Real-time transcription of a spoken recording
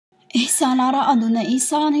Isanara aduna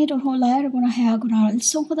isani ruhular guna heagunar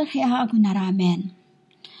sungkudar heagunar amen.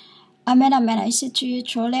 Amen, amen. I say to you,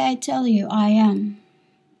 truly I tell you, I am.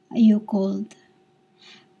 You called.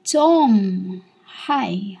 Tom,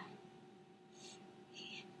 hi.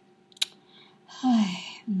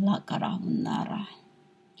 Hi, lakarahunara.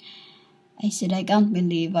 I said, I can't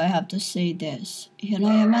believe I have to say this. You know,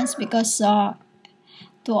 humans, because it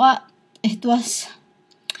was,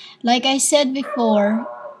 like I said before,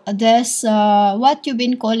 this, what you've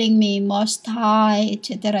been calling me, Most High,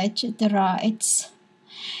 etc., etc., it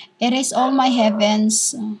is all my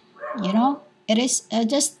heavens, you know. It is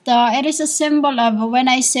it is a symbol of when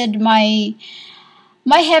I said my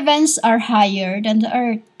heavens are higher than the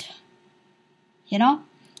earth, you know.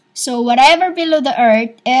 So whatever below the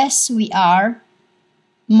earth is, we are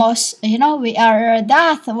most, you know, we are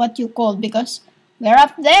that, what you call, because we're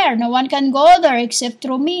up there. No one can go there except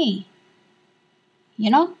through me,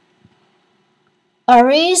 you know. A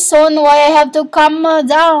reason why I have to come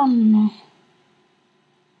down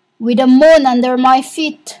with the moon under my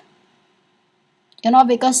feet. You know,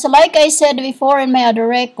 because like I said before in my other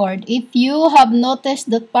record, if you have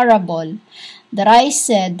noticed that parable that I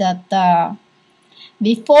said that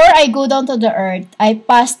before I go down to the earth, I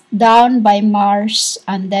passed down by Mars,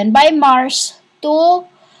 and then by Mars to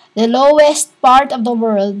the lowest part of the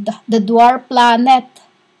world, the dwarf planet,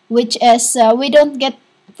 which is we don't get,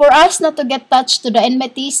 for us not to get touched to the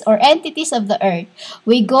enmities or entities of the earth,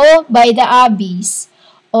 we go by the abyss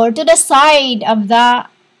or to the side of the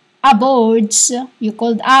abodes, you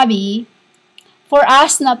called abbey, for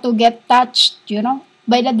us not to get touched, you know,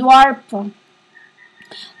 by the dwarf.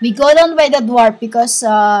 We go down by the dwarf because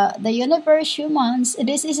the universe humans,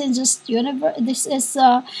 this isn't just universe, this is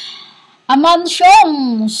a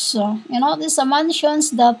mansions, you know, these are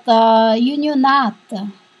mansions that you knew not.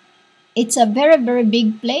 It's a very, very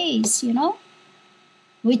big place, you know,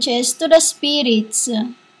 which is to the spirits.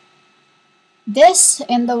 This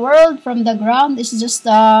in the world from the ground is just,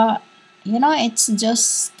 you know, it's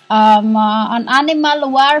just an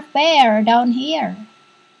animal warfare down here.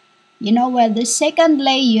 You know, well, the second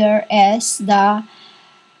layer is the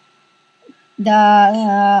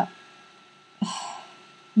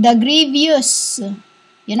grievous,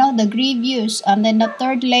 you know, the grievous, and then the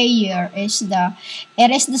third layer is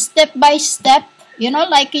it is the step by step, you know,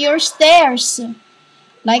 like your stairs.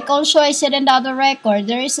 Like also I said in the other record,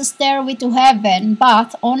 there is a stairway to heaven,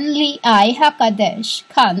 but only I, Hakadesh,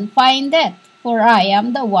 can find it, for I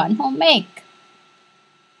am the one who make.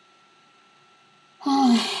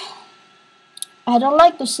 I don't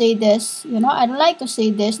like to say this, you know, I don't like to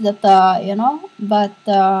say this, that, you know, but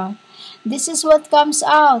this is what comes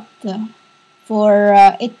out, for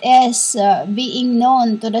it is being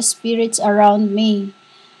known to the spirits around me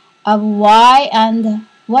of why and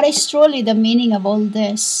what is truly the meaning of all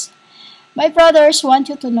this. My brothers want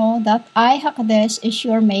you to know that I, Hakadesh, is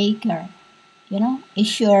your maker, you know,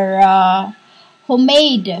 is your who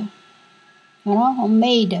made, you know, who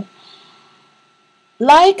made.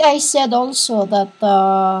 Like I said also that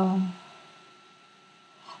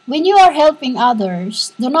when you are helping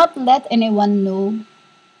others, do not let anyone know,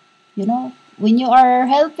 you know, when you are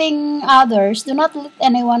helping others, do not let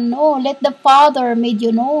anyone know. Let the Father made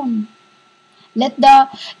you known.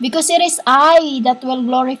 Because it is I that will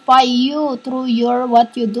glorify you through your,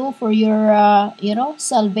 what you do for your, you know,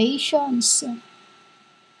 salvations.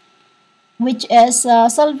 Which is,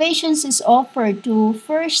 salvations is offered to,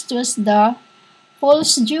 first was the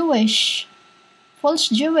false Jewish,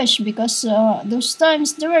 because those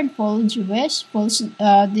times they weren't false Jewish,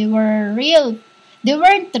 they were real, they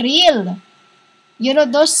weren't real. You know,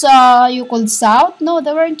 those you called South, no,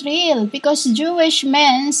 they weren't real, because Jewish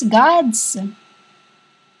means gods.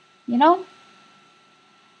 You know,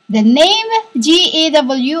 the name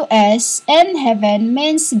GAWS in heaven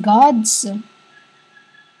means gods.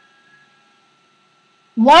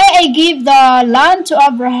 Why I give the land to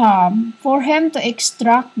Abraham? For him to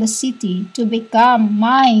extract the city to become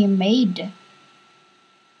my maid.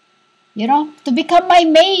 You know, to become my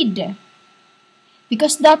maid.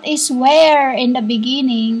 Because that is where in the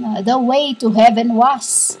beginning the way to heaven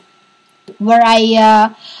was. Where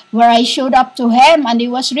I showed up to him and he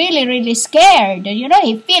was really, really scared. You know,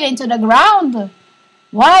 he fell into the ground.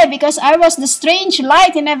 Why? Because I was the strange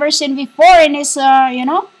light he never seen before in his, you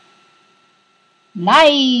know,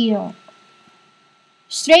 light.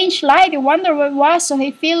 Strange light. He wondered what it was, so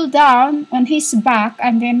he fell down on his back,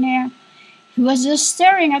 and then he was just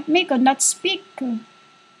staring at me, could not speak.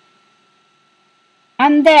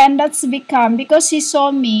 And then that's become, because he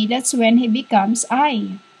saw me, that's when he becomes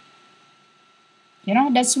I. You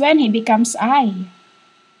know, that's when he becomes I.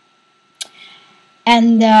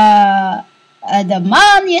 And the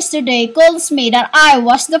man yesterday calls me that I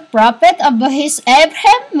was the prophet of his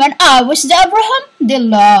Abraham when I was the Abraham. The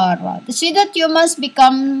Lord. To see that humans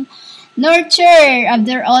become nurture of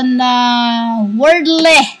their own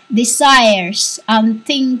worldly desires and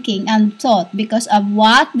thinking and thought because of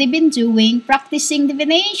what they've been doing, practicing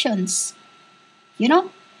divinations. You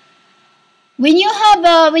know, when you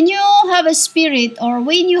have a spirit, or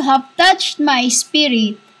when you have touched my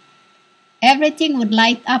spirit, everything would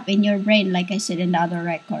light up in your brain, like I said in the other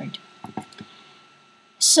record.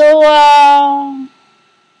 So,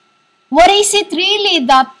 what is it really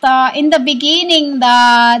that in the beginning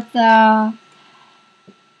that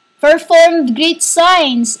performed great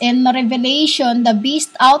signs in Revelation, the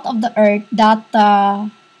beast out of the earth, that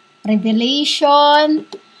Revelation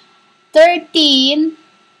 13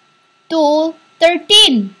 to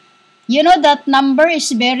 13. You know that number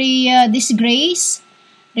is very disgrace.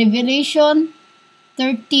 Revelation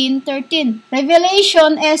 13:13.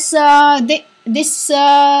 Revelation is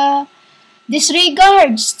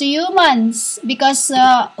disregards to humans because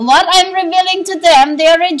what I'm revealing to them, they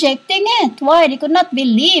are rejecting it. Why? They could not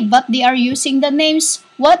believe, but they are using the names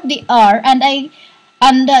what they are, and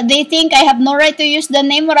they think I have no right to use the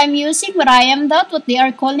name what I'm using, but I am that what they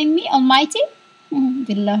are calling me, Almighty.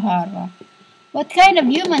 Billahara. What kind of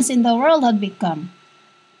humans in the world have become?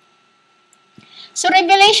 So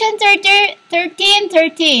Revelation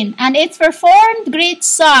 13:13, and it performed great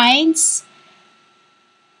signs,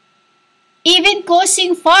 even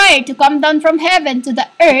causing fire to come down from heaven to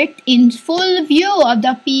the earth in full view of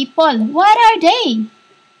the people. What are they?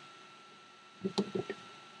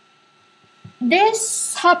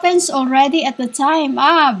 This happens already at the time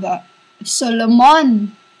of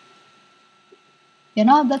Solomon. You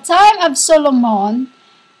know, the time of Solomon,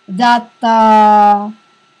 that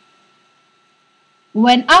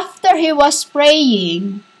when after he was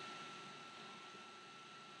praying,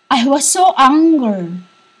 I was so angry.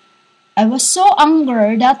 I was so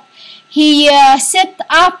angry that he set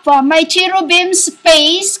up my cherubim's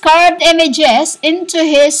face, carved images into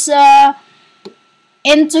his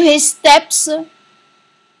steps,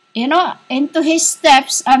 you know, into his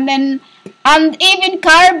steps, and even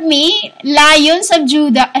carved me lions of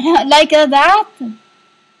Judah, like that,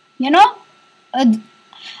 you know.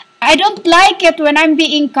 I don't like it when I'm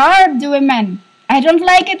being carved, women. I don't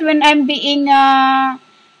like it when I'm being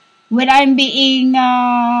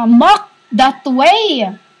mocked that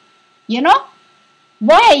way. You know?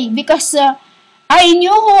 Why? Because I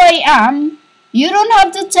knew who I am. You don't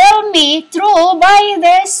have to tell me through by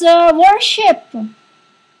this worship.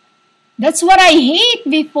 That's what I hate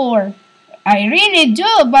before. I really do.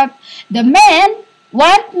 But the men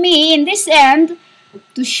want me in this end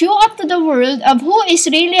to show up to the world of who is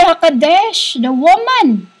really Hakadesh, the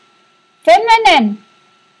woman, feminine.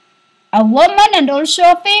 A woman and also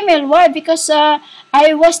a female. Why? Because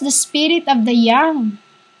I was the spirit of the young.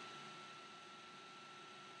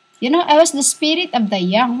 You know, I was the spirit of the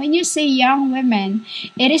young. When you say young women,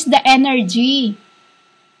 it is the energy.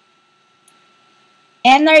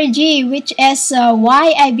 Energy, which is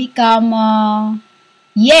why I become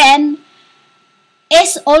yen,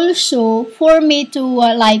 is also for me to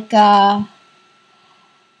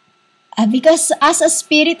because as a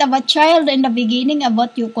spirit of a child in the beginning of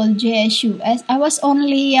what you call Jeshu, as I was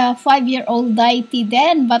only a 5-year-old deity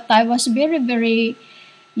then, but I was very, very,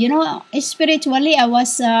 you know, spiritually I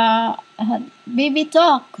was baby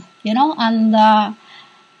talk, you know, and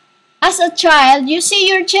as a child, you see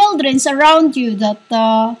your children around you that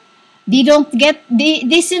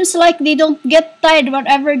they seems like they don't get tired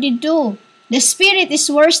whatever they do. The spirit is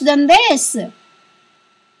worse than this.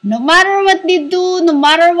 No matter what they do, no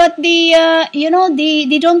matter what they,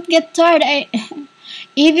 they don't get tired.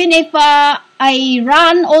 Even if I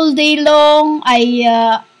run all day long,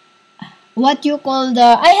 I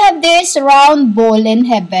have this round ball in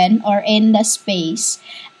heaven or in the space.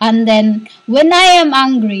 And then when I am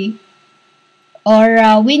angry, or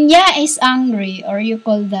when Ya is angry, or you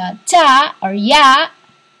call the Ta or Ya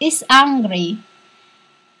is angry,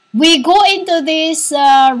 we go into this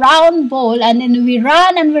round ball, and then we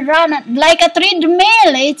run and we run like a treadmill.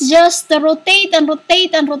 It's just rotate and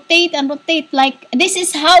rotate and rotate and rotate. Like this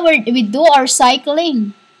is how we do our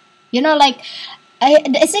cycling. You know, like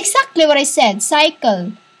it's exactly what I said.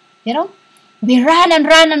 Cycle. You know, we run and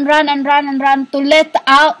run and run and run and run to let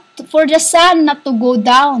out for the sun not to go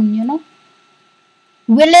down. You know.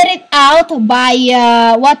 We let it out by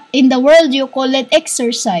what in the world you call it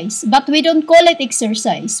exercise. But we don't call it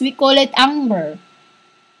exercise. We call it anger.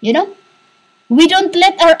 You know? We don't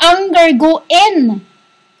let our anger go in.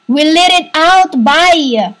 We let it out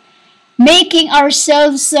by making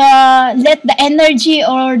ourselves let the energy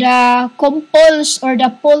or the compulse or the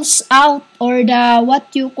pulse out, or the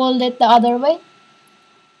what you call it the other way,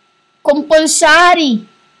 compulsory.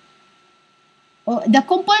 The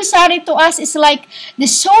compulsory to us is like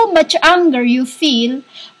there's so much anger you feel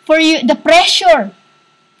for you, the pressure,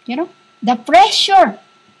 the pressure.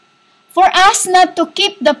 For us not to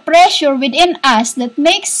keep the pressure within us that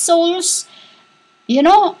makes souls,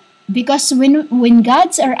 because when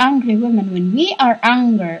gods are angry, women, when we are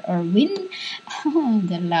angry, or when,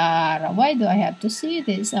 the Lara, why do I have to see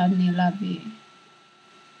this, Annie Labi?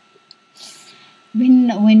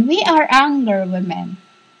 When we are angry, women,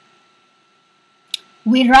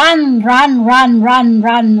 we run.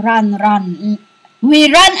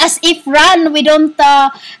 We run as if run. We don't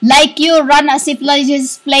like you run as if like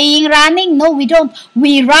just playing running. No, we don't.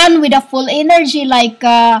 We run with a full energy, like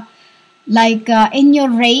in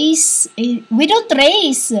your race. We don't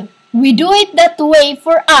race. We do it that way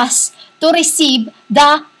for us to receive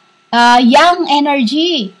the yang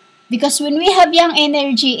energy. Because when we have yang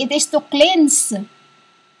energy, it is to cleanse.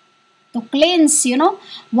 To cleanse,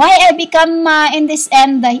 Why I become in this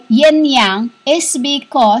end the yin yang is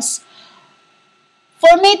because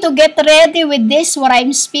for me to get ready with this, what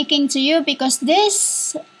I'm speaking to you, because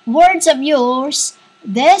this words of yours,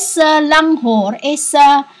 this langhor is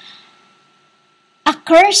a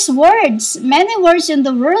curse words. Many words in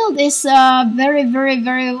the world is very, very,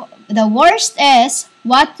 very, the worst is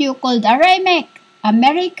what you called Aramaic,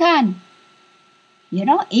 American.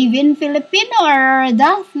 Even Filipino or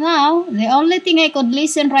that now. The only thing I could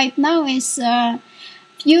listen right now is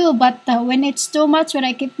few, but when it's too much, when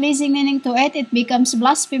I keep listening to it, it becomes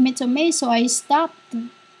blasphemy to me, so I stopped.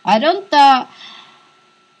 I don't, that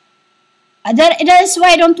is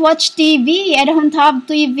why I don't watch TV. I don't have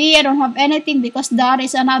TV, I don't have anything, because that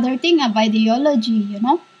is another thing of ideology,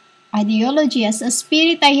 Ideology. As a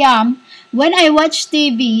spirit I am, when I watch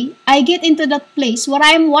TV, I get into that place where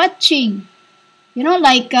I'm watching.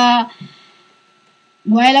 Like,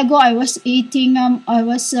 while ago, I was eating, I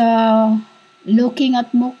was looking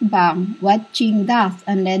at mukbang, watching that,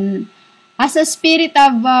 and then, as a spirit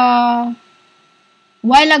of,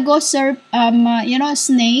 while ago, snake,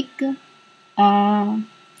 a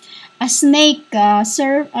snake,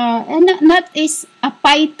 and not is a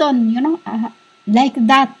python, like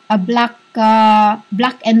that, a black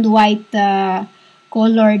and white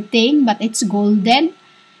colored thing, but it's golden.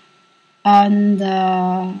 And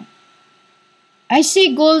I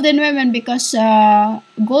see golden women because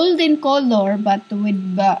golden color, but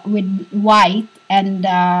with white and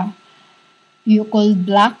you call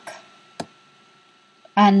black.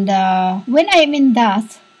 And when I'm in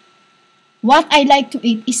that, what I like to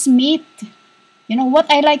eat is meat.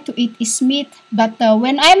 What I like to eat is meat. But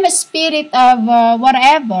when I'm a spirit of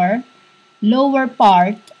whatever, lower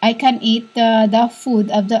part, I can eat the food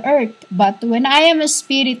of the earth. But when I am a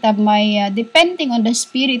spirit of my, depending on the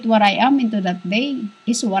spirit what I am into that day,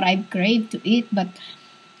 is what I crave to eat. But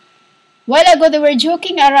while ago they were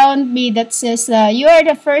joking around me that says, you are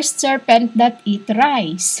the first serpent that eat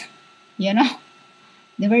rice.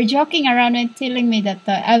 They were joking around and telling me that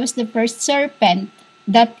I was the first serpent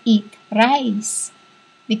that eat rice.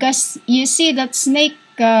 Because you see that snake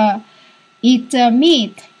eat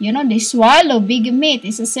meat, they swallow big meat.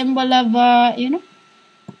 It's a symbol of, a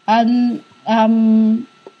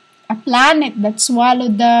planet that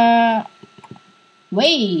swallowed the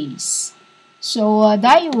ways. So,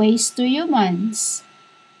 thy ways to humans,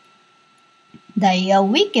 thy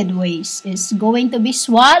wicked ways is going to be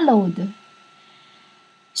swallowed.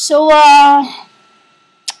 So,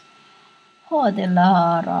 de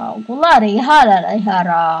Lara, kulari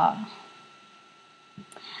hara.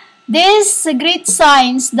 These great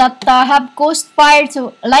signs that have caused fire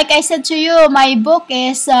to, like I said to you, my book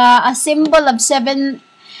is a symbol of 7.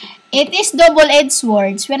 It is double-edged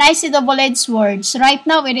swords. When I say double-edged swords, right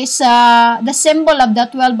now it is the symbol of the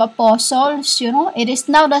 12 apostles. It is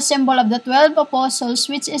now the symbol of the 12 apostles,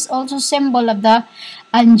 which is also symbol of the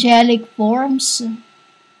angelic forms.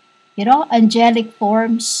 Angelic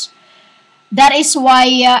forms. That is why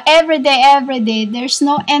every day, there's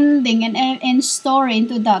no ending and story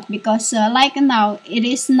into that. Because like now, it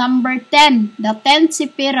is number 10. The 10th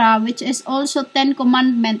Sipira, which is also 10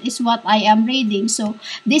 commandment, is what I am reading. So,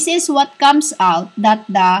 this is what comes out. That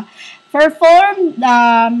the performed,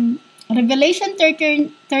 Revelation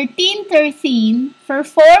 13:13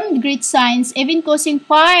 performed great signs, even causing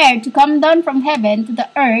fire to come down from heaven to the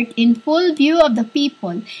earth in full view of the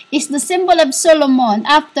people, is the symbol of Solomon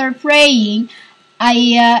after praying.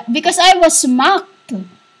 Because I was mocked.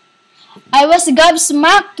 I was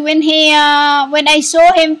gobsmacked when when I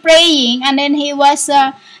saw him praying, and then he was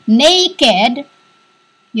naked.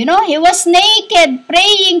 You know, he was naked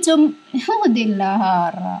praying to oh,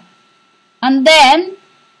 Dilahara. And then,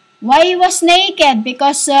 why he was naked?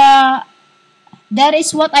 Because that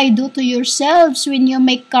is what I do to yourselves when you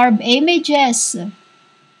make carved images.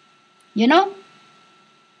 You know?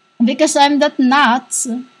 Because I'm that nuts.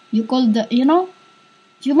 You call the, you know?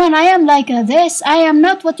 Human, I am like this. I am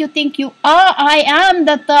not what you think you are. I am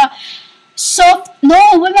that soft. No,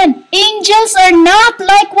 women. Angels are not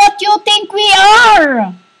like what you think we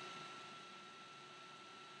are.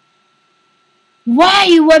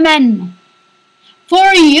 Why, women?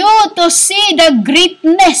 For you to see the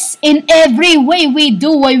greatness in every way we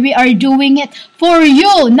do why we are doing it. For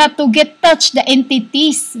you not to get touched the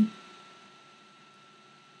entities.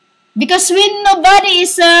 Because when nobody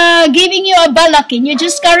is giving you a balakin, you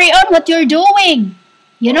just carry on what you're doing.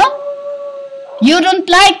 You know? You don't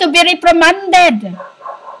like to be reprimanded.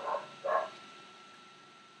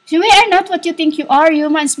 So we are not what you think you are,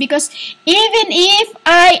 humans. Because even if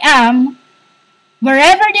I am,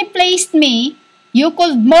 wherever they placed me, you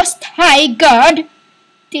called Most High God,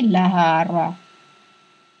 Tilahara.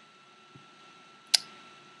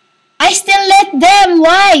 I still let them.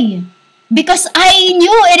 Why? Because I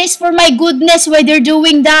knew it is for my goodness why they're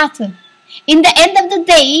doing that. In the end of the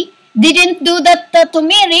day, they didn't do that to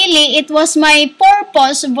me really. It was my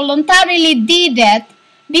purpose, voluntarily did it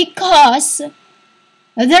because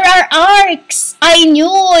there are arcs. I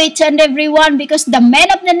knew each and every one because the men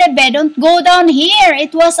of Nineveh don't go down here.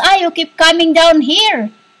 It was I who keep coming down here.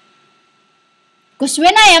 Because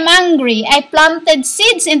when I am angry, I planted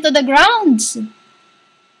seeds into the grounds.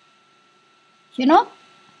 You know?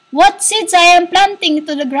 What seeds I am planting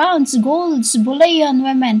into the grounds? Golds, bulayan,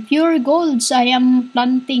 women. Pure golds I am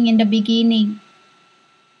planting in the beginning.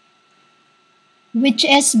 Which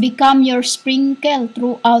has become your sprinkle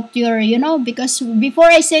throughout your, you know, because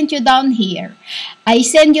before I sent you down here, I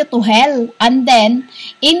send you to hell. And then,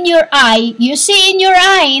 in your eye, you see in your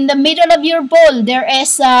eye, in the middle of your bowl, there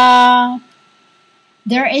is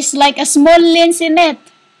like a small lens in it.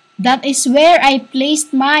 That is where I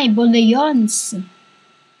placed my bulayons.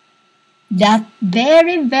 That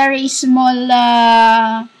very, very small,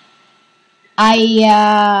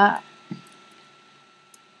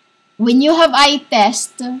 when you have eye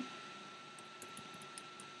test,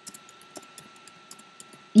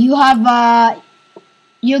 you have,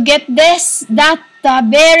 you get that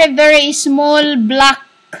very, very small black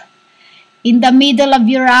in the middle of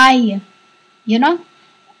your eye. You know?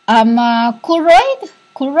 Choroid,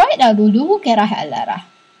 adudu kerahalara.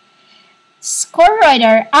 Choroid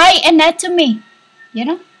or eye anatomy. You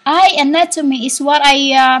know? Eye anatomy is what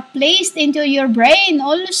I placed into your brain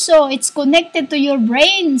also. It's connected to your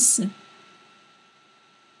brains.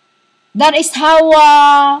 That is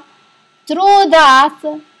how, through that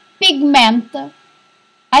pigment,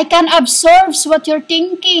 I can absorb what you're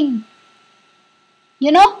thinking.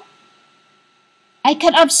 You know? I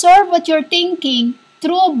can absorb what you're thinking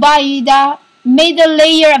through by the middle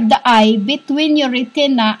layer of the eye between your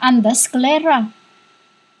retina and the sclera.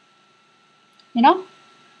 You know?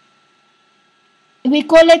 We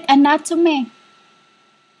call it anatomy.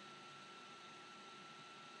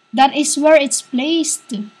 That is where it's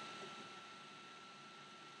placed.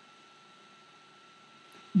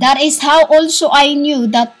 That is how also I knew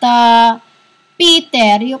that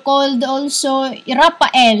Peter, you called also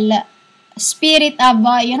Raphael, spirit of,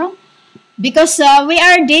 you know, because we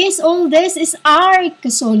are this, all this is ark.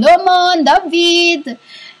 Solomon, David,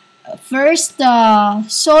 first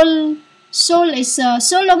Saul is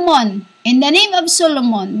Solomon. In the name of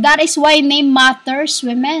Solomon. That is why name matters,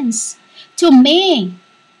 women's. To me.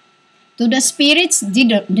 To the spirits, they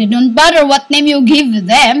don't bother what name you give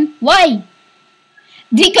them. Why?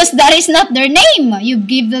 Because that is not their name you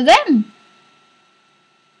give to them.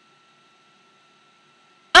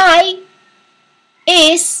 I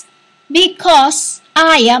is because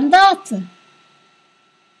I am that.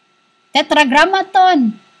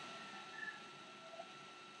 Tetragrammaton.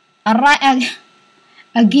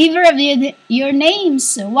 A giver of your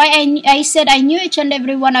names. Why I said I knew each and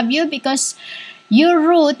every one of you because your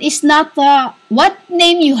root is not what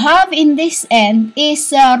name you have in this end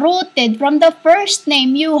is rooted from the first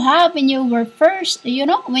name you have when you were first, you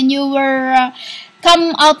know, when you were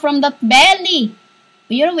come out from that belly.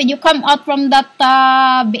 You know, when you come out from that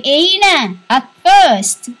beina at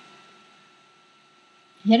first.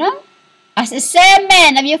 You know, as a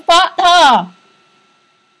semen of your father.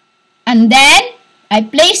 And then I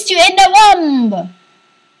placed you in the womb.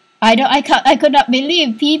 I could not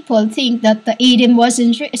believe people think that Adam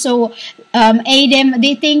wasn't so. Adam,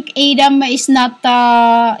 they think Adam is not.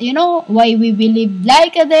 Why we believe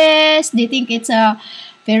like this? They think it's a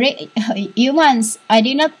very humans. I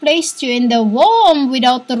did not place you in the womb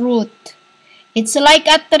without the root. It's like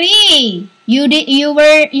a tree. You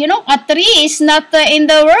were, a tree is not in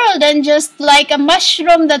the world, and just like a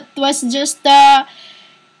mushroom that was just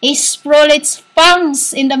sproul its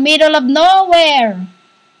punks in the middle of nowhere.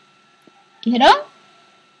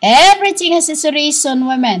 Everything has its reason,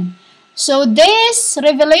 women. So this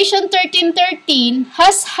Revelation 13:13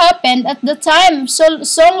 has happened at the time of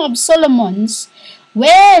Song of Solomon's,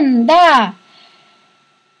 when the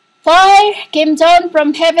fire came down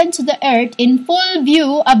from heaven to the earth in full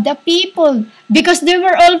view of the people, because they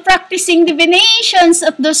were all practicing divinations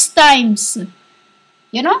at those times.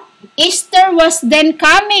 Easter was then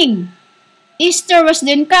coming. Easter was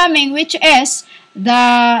then coming, which is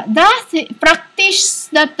that practice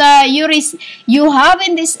that you have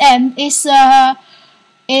in this end is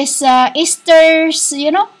Easter's.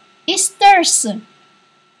 Easter's.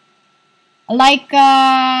 Like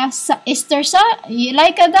Easter,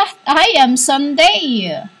 like that. I am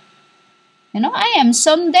Sunday. I am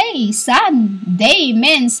Sunday. Sunday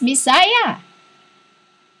means Messiah.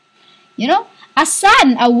 A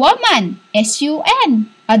son, a woman, S-U-N,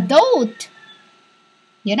 adult.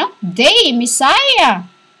 Day, Messiah.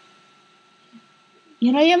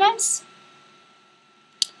 Humans?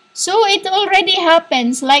 So it already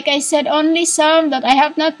happens. Like I said, only some that I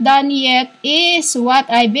have not done yet is what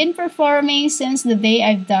I've been performing since the day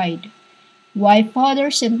I've died. Why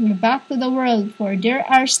Father sent me back to the world, for there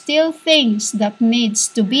are still things that needs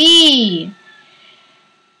to be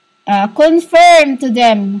confirmed to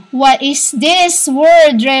them. What is this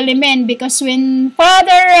word really mean? Because when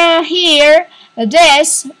Father hear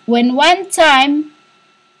this, when one time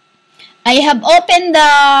I have opened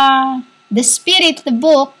the Spirit, the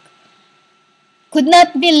book, could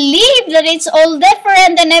not believe that it's all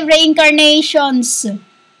different than every incarnations.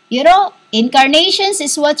 Incarnations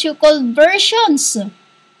is what you call versions.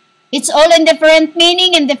 It's all in different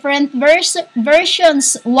meaning and different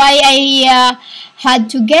versions. Why I had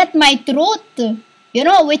to get my truth,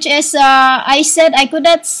 which is, I said I could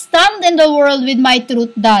not stand in the world with my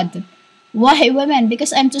truth, Dad. Why, women?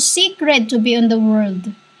 Because I'm too sacred to be in the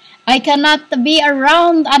world. I cannot be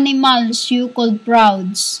around animals you call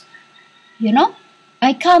prouds.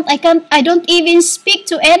 I don't even speak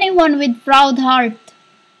to anyone with proud heart.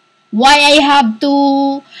 Why I have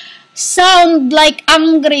to sound like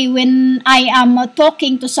angry when I am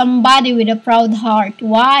talking to somebody with a proud heart?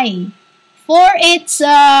 Why? For its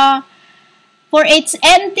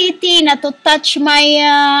entity na to touch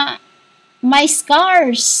my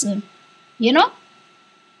scars.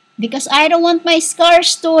 Because I don't want my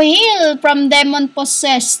scars to heal from demon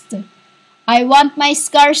possessed. I want my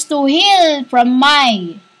scars to heal from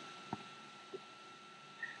my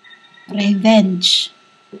revenge.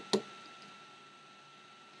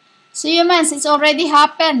 So humans, it's already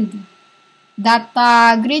happened. That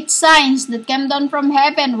great signs that came down from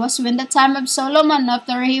heaven was when the time of Solomon,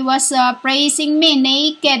 after he was praising me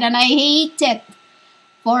naked, and I hate it.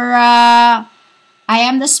 For I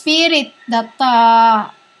am the spirit that,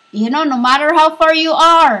 no matter how far you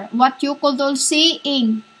are, what you could all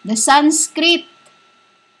seeing, the Sanskrit,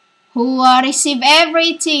 who receive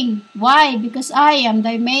everything. Why? Because I am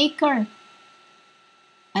thy maker.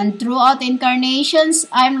 And throughout incarnations,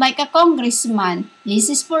 I'm like a congressman. This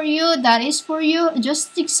is for you, that is for you.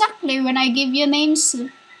 Just exactly when I give you names.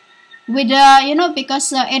 With,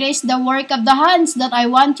 because it is the work of the hands that I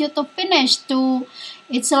want you to finish.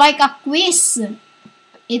 It's like a quiz.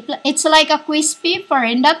 It's like a quiz paper.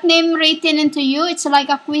 And that name written into you, it's like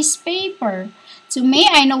a quiz paper. To me,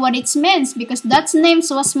 I know what it means because that name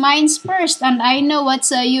was mine first. And I know what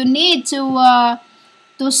you need to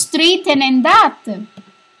straighten in that.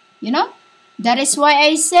 That is why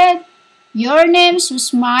I said, your names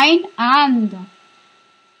was mine, and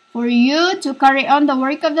for you to carry on the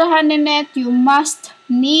work of the hand in it, you must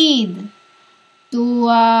need to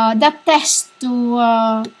the test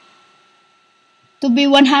to be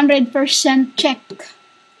 100% check,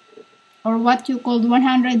 or what you call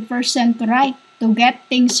 100% right, to get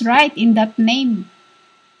things right in that name.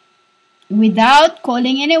 Without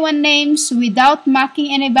calling anyone names, without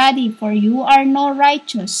mocking anybody, for you are no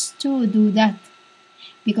righteous to do that.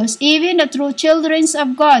 Because even the true children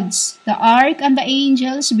of gods, the ark and the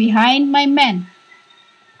angels behind my men,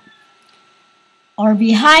 or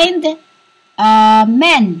behind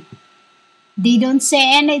men, they don't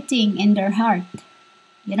say anything in their heart.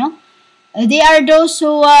 They are those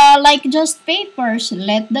who like just papers,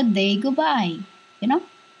 let the day go by. You know,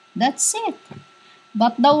 that's it.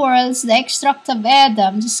 But the world's, the extract of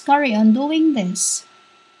Adam, just carry on doing this.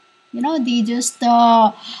 You know, they just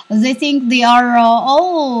they think they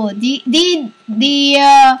are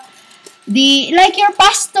the like your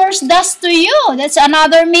pastors does to you. That's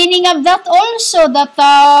another meaning of that also,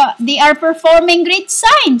 that they are performing great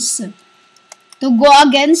signs to go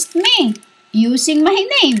against me using my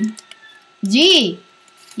name. Gee,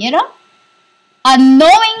 you know,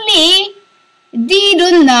 unknowingly they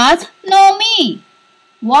do not know me.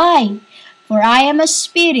 Why? For I am a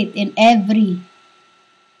spirit in every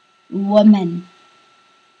woman.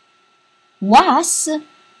 Was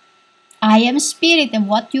I am spirit of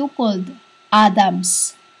what you called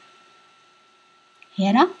Adams.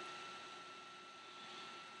 You know?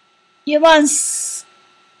 Once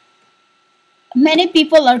many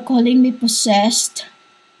people are calling me possessed.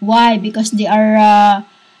 Why? Because they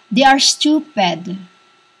are stupid.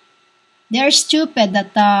 They are stupid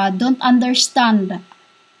that don't understand.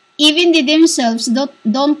 Even they themselves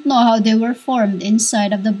don't know how they were formed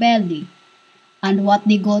inside of the belly and what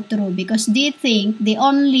they go through, because they think they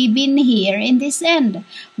only been here in this end.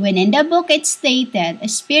 When in the book it's stated, a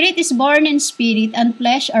spirit is born in spirit and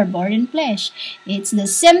flesh are born in flesh. It's the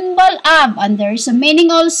symbol of, and there's a meaning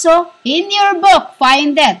also in your book,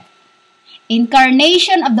 find that.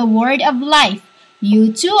 Incarnation of the word of life.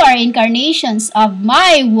 You too are incarnations of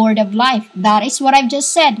my word of life. That is what I've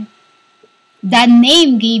just said. The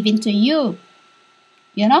name given to you.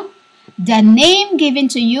 You know? The name given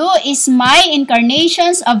to you is my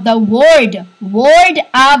incarnations of the word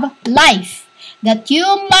of life. That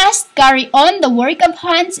you must carry on the work of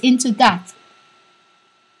hands into that.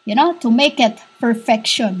 You know, to make it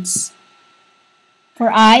perfections.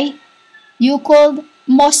 For you called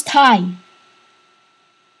Most High,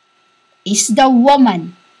 is the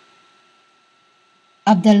woman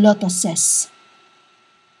of the lotuses.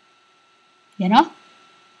 You know?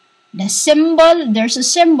 The symbol, there's a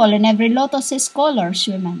symbol in every lotus's colors,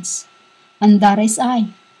 women's. And that is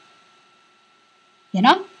I. You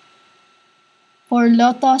know? For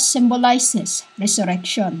lotus symbolizes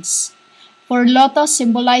resurrections. For lotus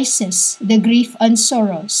symbolizes the grief and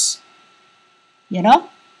sorrows. You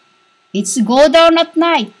know? It's go down at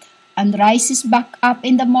night and rises back up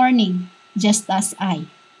in the morning, just as I.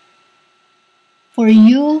 For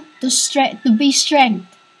you to be strength,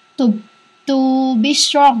 to be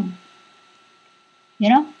strong. You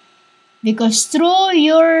know? Because through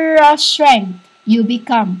your strength, you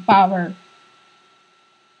become power.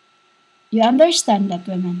 You understand that,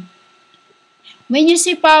 women? When you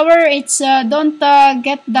see power, it's don't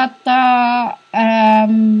get that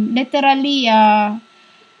literally.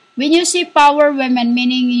 When you see power, women,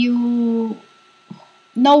 meaning you,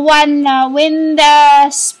 no one, when the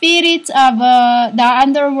spirits of the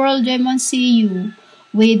underworld demons see you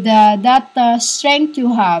with that strength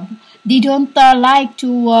you have, they don't like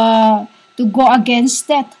to go against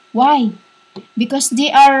that. Why? Because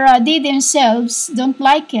they themselves don't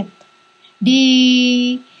like it.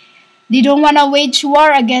 They don't want to wage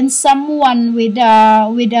war against someone with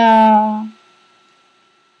a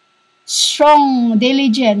strong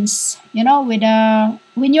diligence, you know,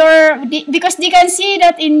 because they can see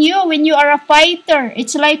that in you when you are a fighter.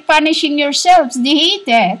 It's like punishing yourselves. They hate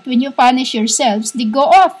it. When you punish yourselves, they go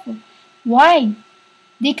off. Why?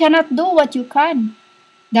 They cannot do what you can.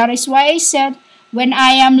 That is why I said, when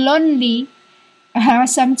I am lonely,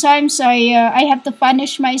 sometimes I have to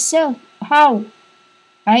punish myself. How?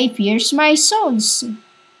 I pierce my souls.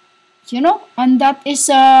 You know? And that is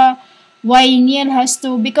why Neil has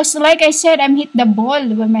to, because like I said, I'm hit the ball,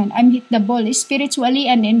 women. I'm hit the ball spiritually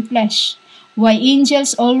and in flesh. Why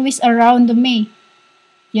angels always around me.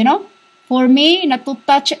 You know? For me, not to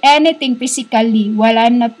touch anything physically while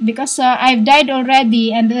I'm not, because I've died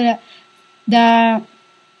already, and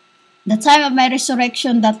the time of my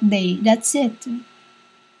resurrection that day, that's it.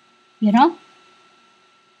 You know?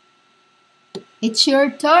 It's your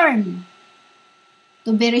turn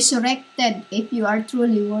to be resurrected if you are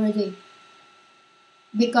truly worthy.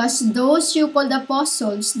 Because those you called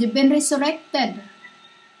apostles, they've been resurrected.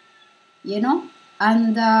 You know?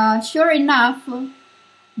 And sure enough,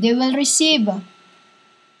 they will receive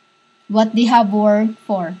what they have worked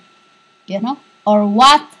for. You know? Or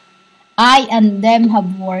what I and them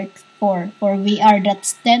have worked for. For we are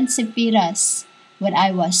that 10 Sephiras when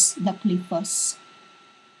I was the Cliphos.